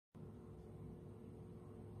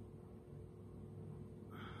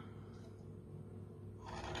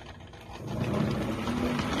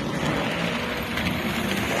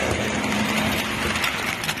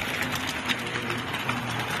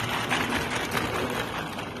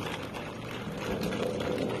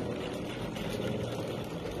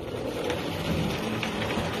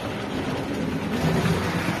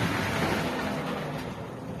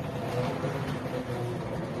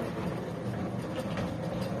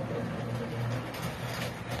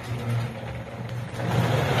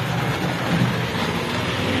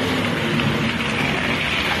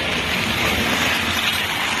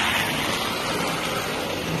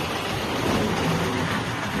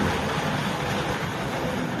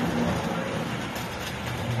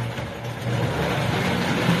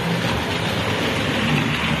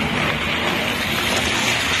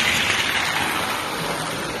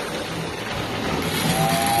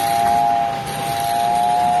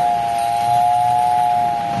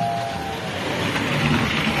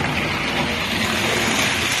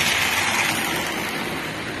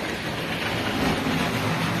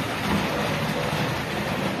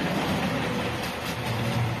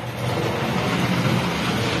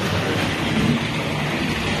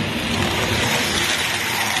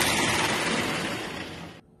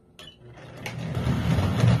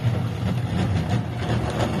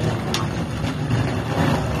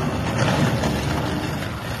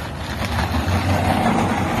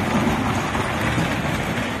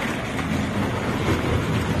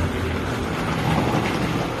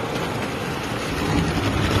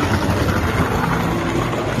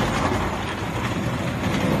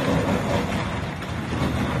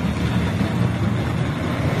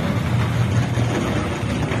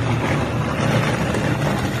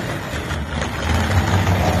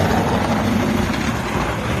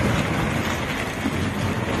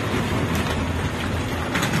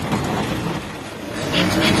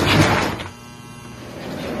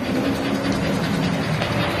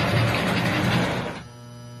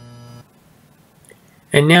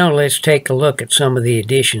And now let's take a look at some of the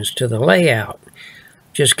additions to the layout.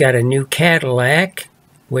 Just got a new Cadillac,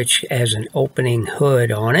 which has an opening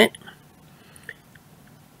hood on it.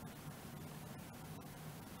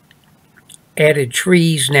 Added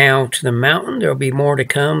trees now to the mountain. There'll be more to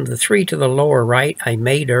come. The three to the lower right I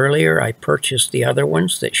made earlier. I purchased the other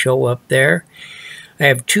ones that show up there. I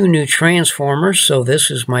have two new transformers, so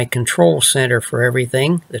this is my control center for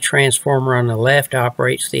everything. The transformer on the left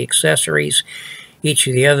operates the accessories. Each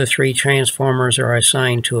of the other three transformers are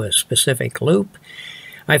assigned to a specific loop.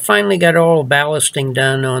 I finally got all the ballasting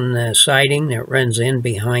done on the siding that runs in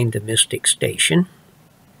behind the Mystic Station.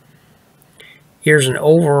 Here's an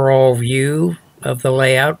overall view of the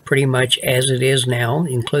layout, pretty much as it is now,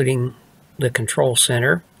 including the control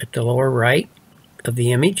center at the lower right of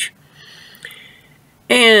the image.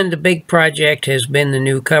 And the big project has been the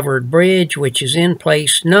new covered bridge, which is in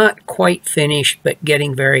place, not quite finished, but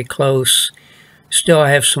getting very close. Still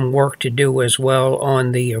have some work to do as well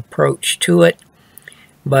on the approach to it,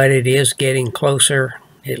 but it is getting closer.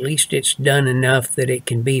 At least it's done enough that it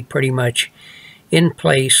can be pretty much in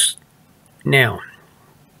place now.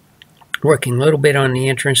 Working a little bit on the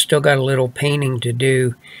entrance, still got a little painting to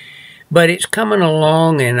do, but it's coming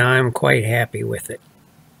along and I'm quite happy with it.